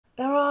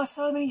are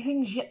so many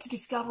things yet to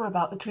discover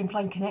about the twin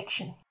flame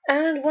connection.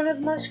 And one of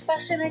the most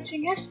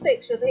fascinating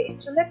aspects of it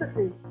is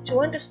telepathy. To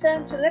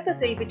understand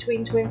telepathy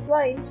between twin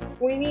flames,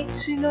 we need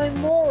to know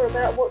more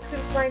about what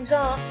twin flames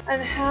are and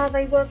how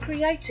they were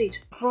created.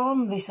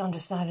 From this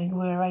understanding,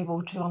 we're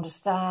able to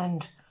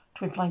understand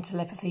twin flame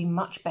telepathy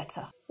much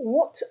better.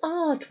 What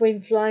are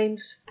twin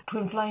flames?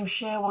 Twin flames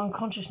share one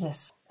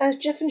consciousness. As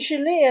Jeff and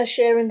Shalia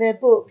share in their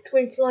book,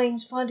 Twin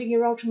Flames Finding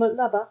Your Ultimate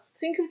Lover,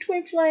 think of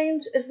twin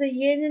flames as the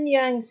yin and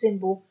yang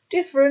symbol,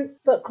 different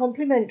but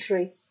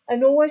complementary,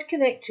 and always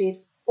connected,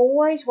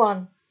 always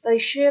one. They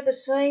share the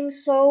same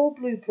soul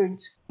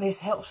blueprint.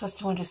 This helps us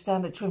to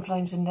understand that twin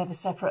flames are never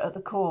separate at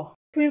the core.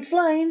 Twin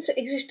flames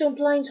exist on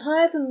planes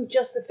higher than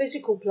just the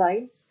physical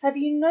plane. Have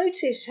you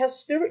noticed how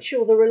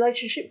spiritual the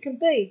relationship can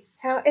be?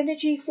 How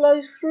energy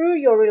flows through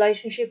your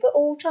relationship at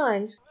all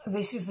times?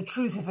 This is the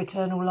truth of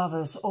eternal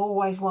lovers,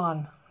 always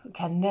one,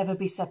 can never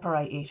be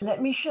separated.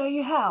 Let me show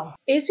you how.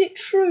 Is it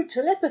true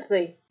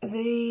telepathy?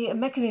 The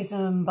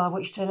mechanism by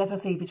which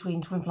telepathy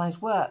between twin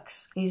flames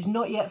works is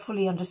not yet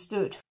fully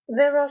understood.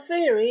 There are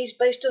theories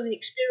based on the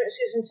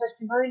experiences and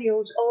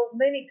testimonials of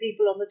many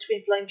people on the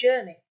twin flame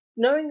journey.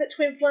 Knowing that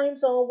twin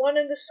flames are one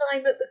and the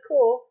same at the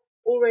core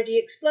already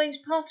explains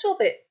part of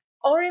it.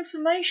 Our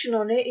information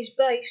on it is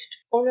based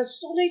on a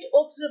solid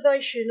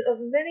observation of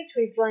many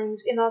twin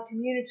flames in our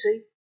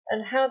community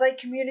and how they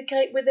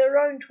communicate with their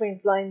own twin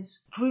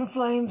flames. Twin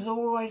flames are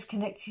always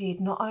connected,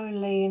 not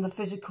only in the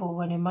physical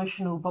and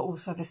emotional, but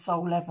also the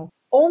soul level.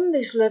 On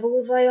this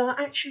level, they are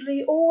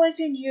actually always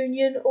in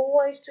union,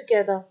 always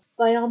together.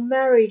 They are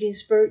married in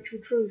spiritual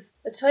truth.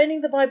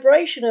 Attaining the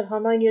vibration of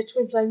harmonious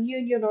twin flame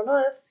union on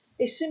earth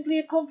is simply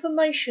a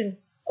confirmation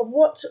of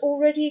what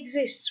already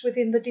exists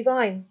within the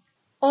divine.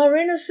 Our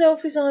inner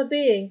self is our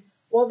being,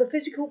 while the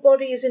physical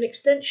body is an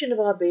extension of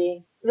our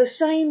being, the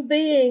same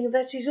being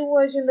that is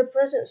always in the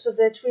presence of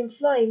their twin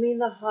flame in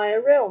the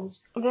higher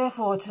realms.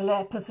 Therefore,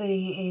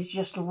 telepathy is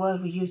just a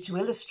word we use to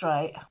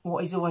illustrate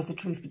what is always the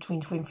truth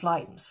between twin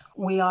flames.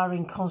 We are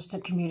in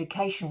constant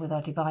communication with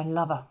our divine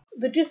lover.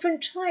 The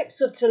different types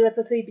of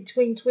telepathy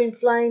between twin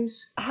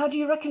flames. How do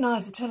you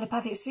recognise the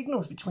telepathic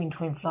signals between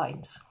twin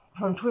flames?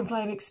 From twin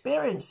flame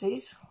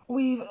experiences,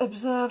 we've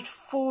observed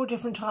 4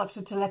 different types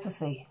of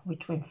telepathy with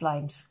twin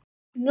flames.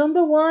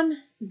 Number 1,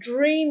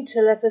 dream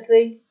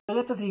telepathy.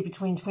 Telepathy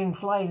between twin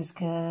flames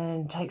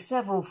can take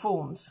several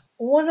forms.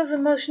 One of the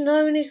most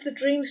known is the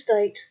dream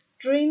state.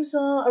 Dreams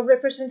are a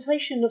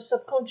representation of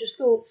subconscious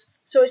thoughts,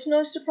 so it's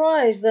no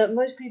surprise that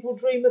most people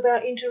dream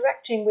about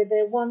interacting with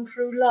their one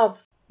true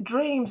love.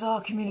 Dreams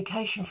are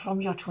communication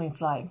from your twin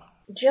flame.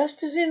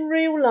 Just as in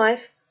real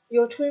life,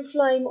 your twin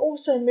flame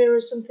also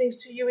mirrors some things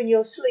to you in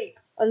your sleep.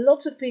 A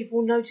lot of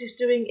people notice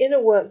doing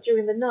inner work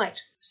during the night,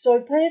 so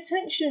pay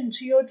attention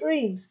to your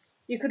dreams.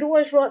 You could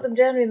always write them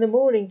down in the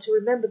morning to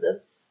remember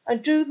them,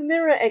 and do the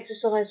mirror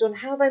exercise on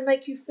how they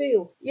make you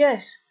feel.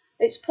 Yes,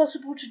 it's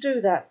possible to do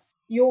that.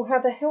 You'll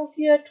have a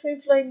healthier twin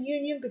flame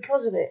union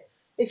because of it.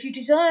 If you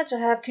desire to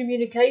have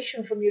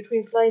communication from your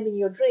twin flame in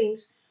your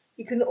dreams,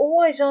 you can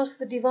always ask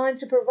the divine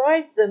to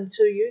provide them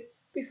to you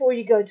before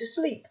you go to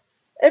sleep.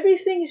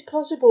 Everything is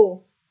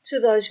possible to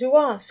those who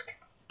ask.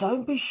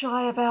 Don't be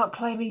shy about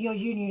claiming your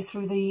union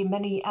through the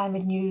many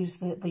avenues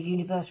that the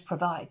universe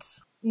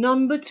provides.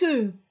 Number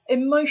 2,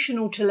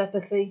 emotional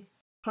telepathy.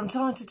 From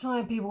time to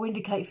time, people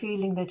indicate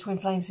feeling their twin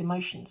flame's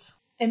emotions.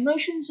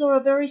 Emotions are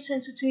a very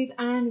sensitive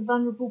and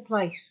vulnerable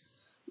place.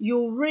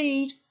 You'll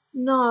read,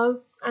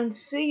 know, and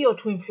see your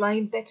twin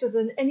flame better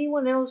than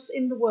anyone else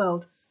in the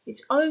world.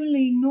 It's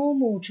only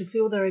normal to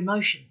feel their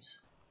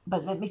emotions.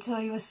 But let me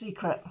tell you a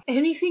secret.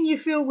 Anything you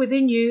feel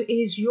within you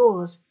is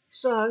yours.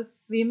 So,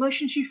 the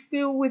emotions you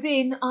feel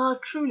within are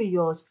truly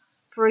yours.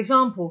 For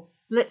example,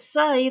 let's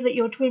say that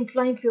your twin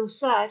flame feels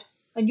sad,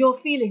 and you're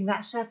feeling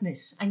that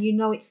sadness, and you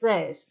know it's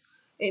theirs.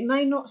 It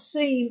may not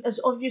seem as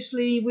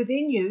obviously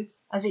within you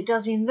as it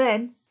does in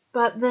them,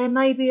 but there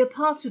may be a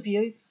part of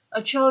you,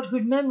 a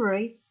childhood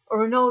memory,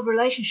 or an old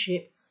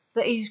relationship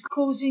that is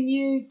causing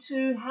you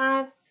to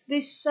have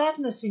this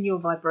sadness in your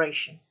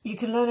vibration. You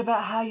can learn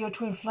about how your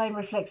twin flame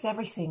reflects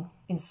everything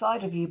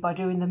inside of you by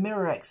doing the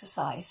mirror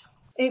exercise.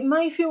 It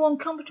may feel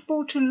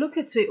uncomfortable to look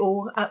at it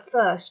all at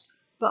first,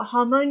 but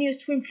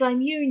harmonious twin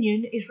flame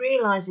union is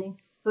realizing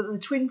that the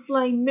twin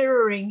flame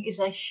mirroring is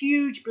a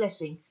huge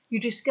blessing. You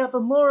discover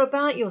more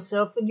about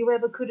yourself than you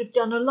ever could have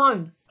done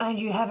alone. And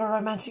you have a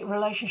romantic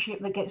relationship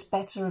that gets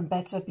better and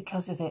better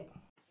because of it.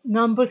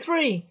 Number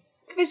 3,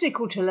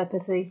 physical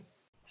telepathy.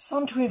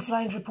 Some twin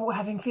flames report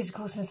having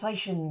physical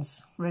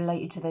sensations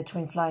related to their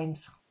twin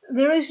flames.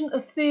 There isn't a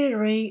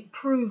theory,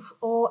 proof,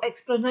 or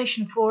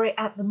explanation for it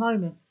at the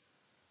moment.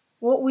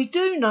 What we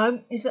do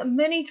know is that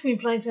many twin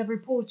flames have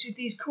reported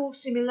these cool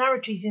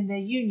similarities in their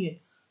union,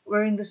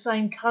 wearing the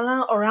same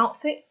colour or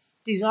outfit,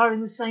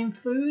 desiring the same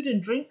food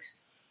and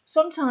drinks.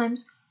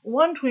 Sometimes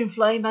one twin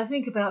flame may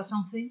think about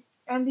something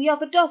and the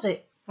other does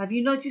it. Have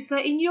you noticed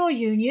that in your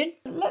union?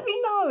 Let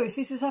me know if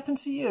this has happened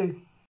to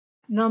you.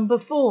 Number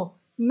 4,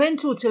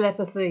 mental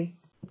telepathy.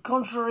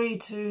 Contrary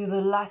to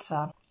the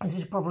latter, this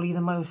is probably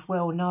the most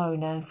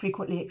well-known and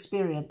frequently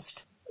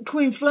experienced.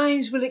 Twin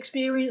flames will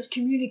experience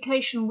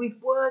communication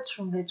with words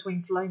from their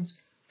twin flames.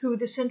 Through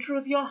the centre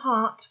of your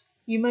heart,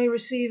 you may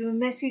receive a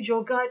message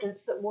or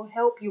guidance that will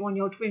help you on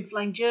your twin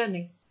flame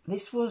journey.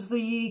 This was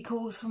the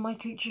cause for my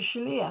teacher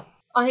Shalia.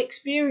 I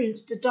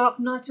experienced a dark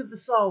night of the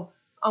soul.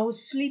 I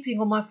was sleeping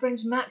on my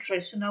friend's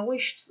mattress and I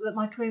wished that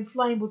my twin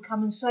flame would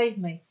come and save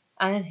me.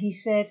 And he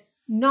said,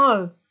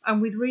 no,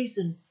 and with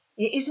reason.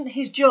 It isn't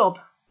his job.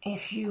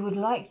 If you would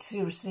like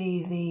to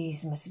receive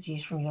these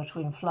messages from your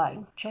twin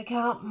flame, check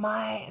out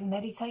my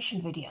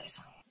meditation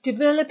videos.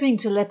 Developing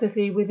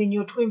telepathy within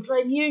your twin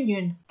flame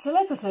union.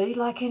 Telepathy,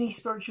 like any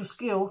spiritual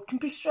skill, can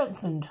be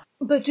strengthened.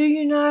 But do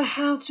you know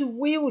how to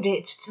wield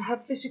it to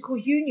have physical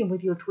union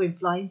with your twin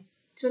flame?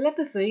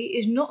 Telepathy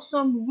is not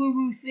some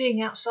woo-woo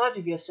thing outside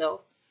of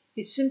yourself.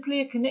 It's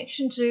simply a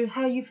connection to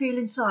how you feel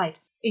inside.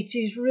 It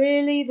is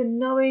really the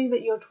knowing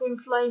that your twin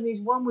flame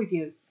is one with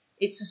you.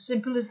 It's as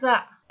simple as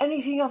that.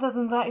 Anything other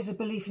than that is a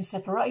belief in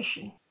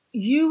separation.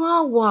 You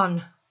are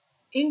one.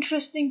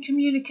 Interesting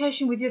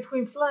communication with your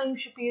twin flame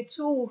should be a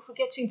tool for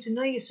getting to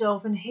know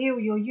yourself and heal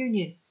your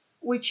union,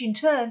 which in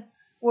turn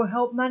will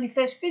help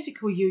manifest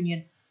physical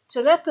union.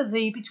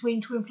 Telepathy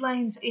between twin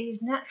flames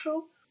is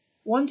natural.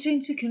 Wanting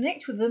to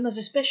connect with them as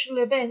a special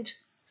event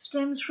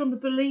stems from the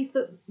belief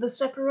that the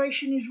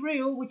separation is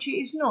real, which it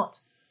is not.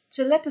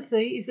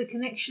 Telepathy is the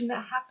connection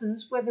that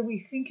happens whether we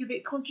think of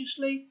it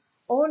consciously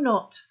or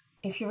not.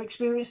 If you're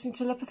experiencing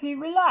telepathy,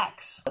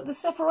 relax. The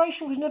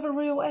separation was never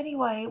real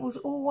anyway. It was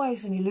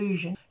always an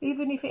illusion,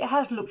 even if it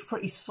has looked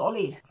pretty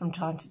solid from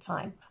time to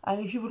time. And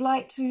if you would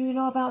like to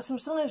know about some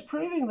science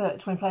proving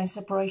that twin flame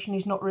separation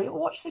is not real,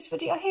 watch this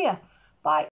video here. Bye.